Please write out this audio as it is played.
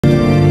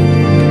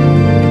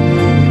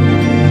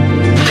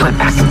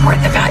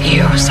forth about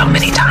you so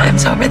many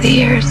times over the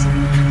years.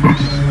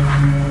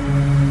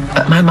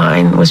 But my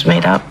mind was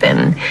made up,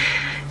 and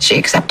she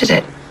accepted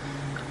it.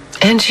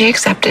 And she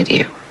accepted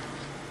you.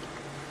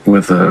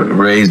 With a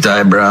raised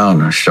eyebrow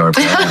and a sharp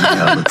eye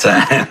all the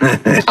time.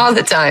 All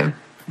the time.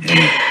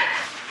 Yeah.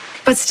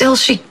 But still,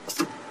 she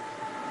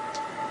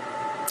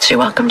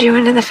welcomed you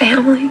into the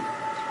family.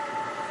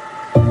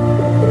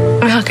 I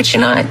mean, how could she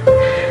not?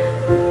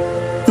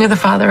 You're the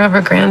father of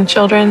her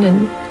grandchildren,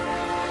 and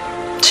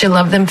she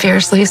loved them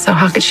fiercely, so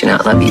how could she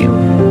not love you?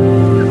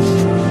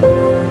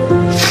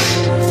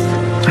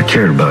 I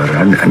cared about her.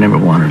 I never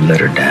wanted to let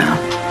her down.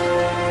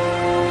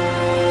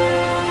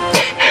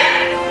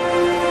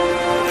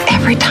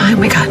 Every time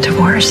we got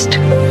divorced,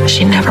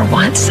 she never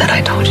once said,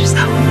 "I told you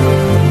so."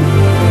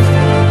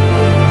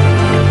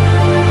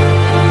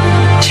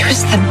 She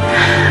was the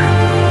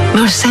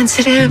most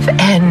sensitive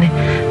and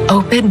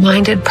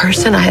open-minded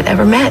person I had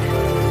ever met.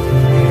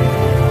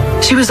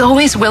 She was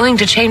always willing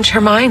to change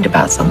her mind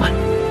about someone.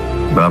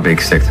 Bobbie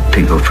accepted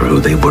people for who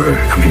they were.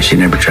 I mean, she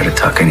never tried to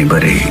talk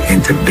anybody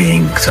into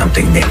being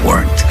something they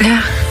weren't.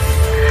 Yeah.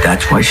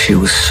 That's why she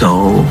was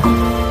so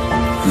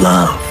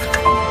loved.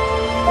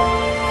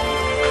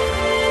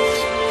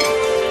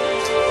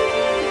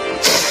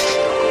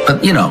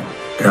 But, you know,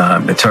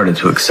 it's harder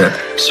to accept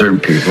certain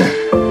people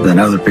than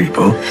other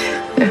people.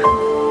 Yeah.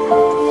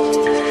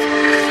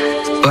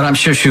 But I'm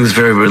sure she was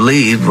very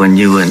relieved when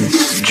you and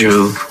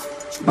Drew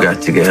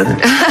got together.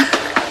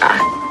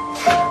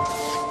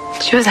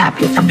 She was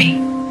happy for me.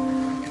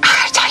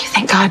 I tell you,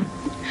 thank God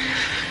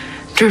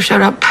Drew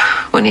showed up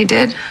when he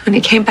did, when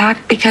he came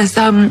back, because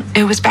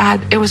it was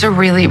bad. It was a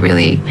really,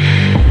 really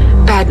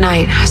bad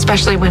night,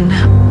 especially when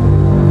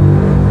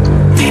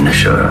Nina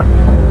showed up.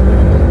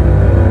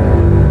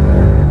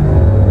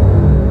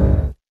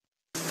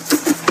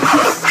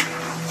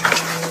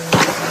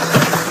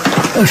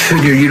 I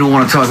figured you don't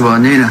want to talk about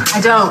Nina. I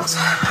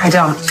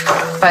don't.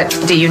 But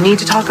do you need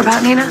to talk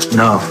about Nina?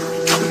 No.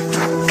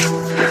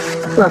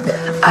 Look,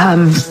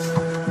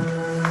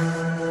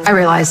 I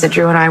realized that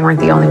Drew and I weren't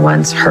the only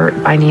ones hurt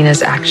by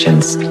Nina's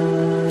actions.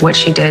 What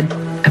she did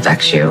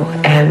affects you,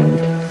 and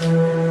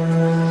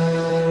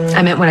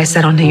I meant what I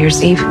said on New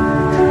Year's Eve.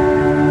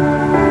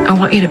 I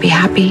want you to be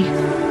happy,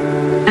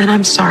 and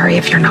I'm sorry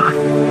if you're not.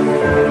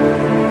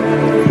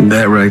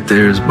 That right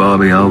there is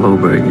Bobbie all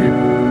over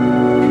again.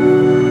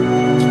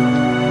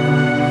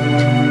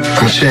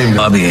 I'm ashamed.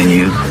 Bobbie and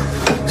you,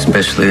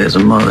 especially as a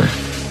mother.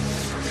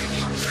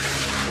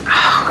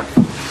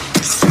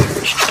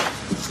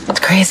 It's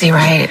crazy,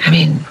 right? I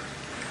mean,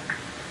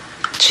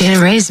 she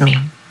didn't raise me.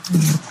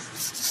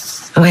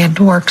 We had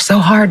to work so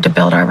hard to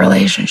build our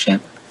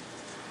relationship.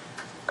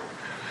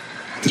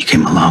 You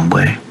came a long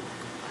way.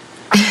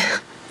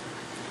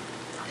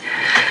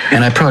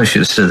 And I probably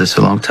should have said this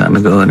a long time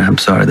ago, and I'm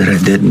sorry that I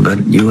didn't,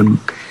 but you and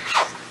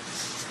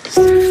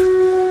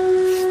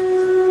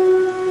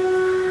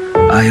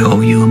I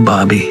owe you and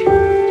Bobbie.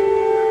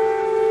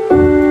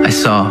 I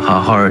saw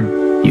how hard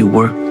you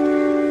worked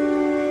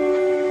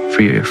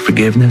for your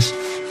forgiveness.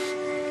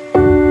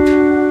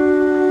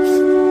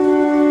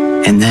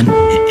 And then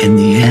in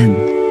the end,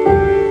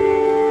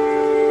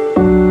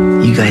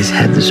 you guys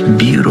had this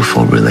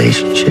beautiful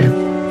relationship.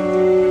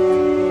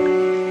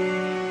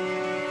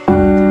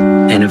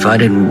 And if I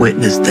didn't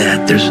witness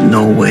that, there's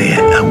no way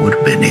I would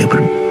have been able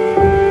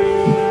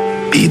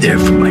to be there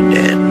for my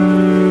dad.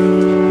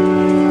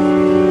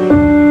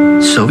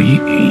 So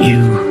you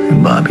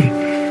and Bobbie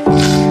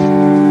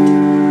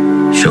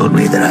showed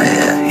me that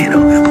it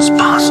was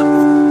possible.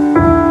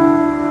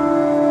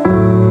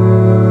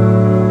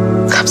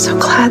 I'm so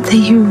glad that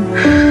you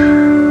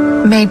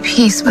made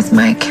peace with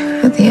Mike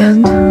at the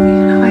end.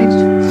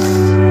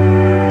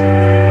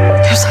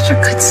 You're such a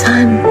good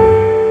son.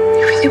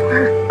 You really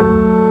were.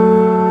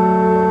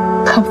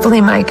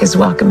 Hopefully Mike is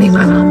welcoming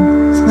my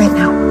mom right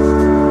now.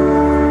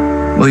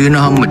 Well, you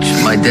know how much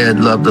my dad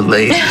loved the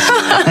ladies.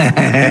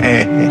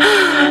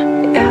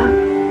 Yeah.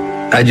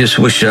 I just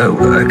wish I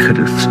could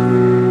have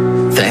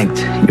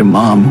thanked your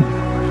mom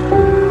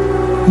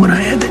when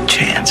I had the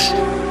chance.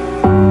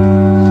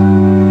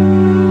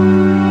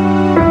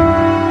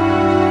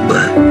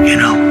 But,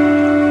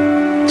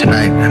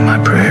 tonight in my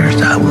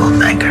prayers, I will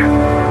thank her.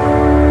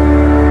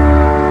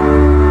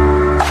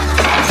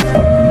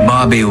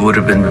 Bobbie would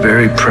have been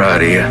very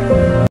proud of you.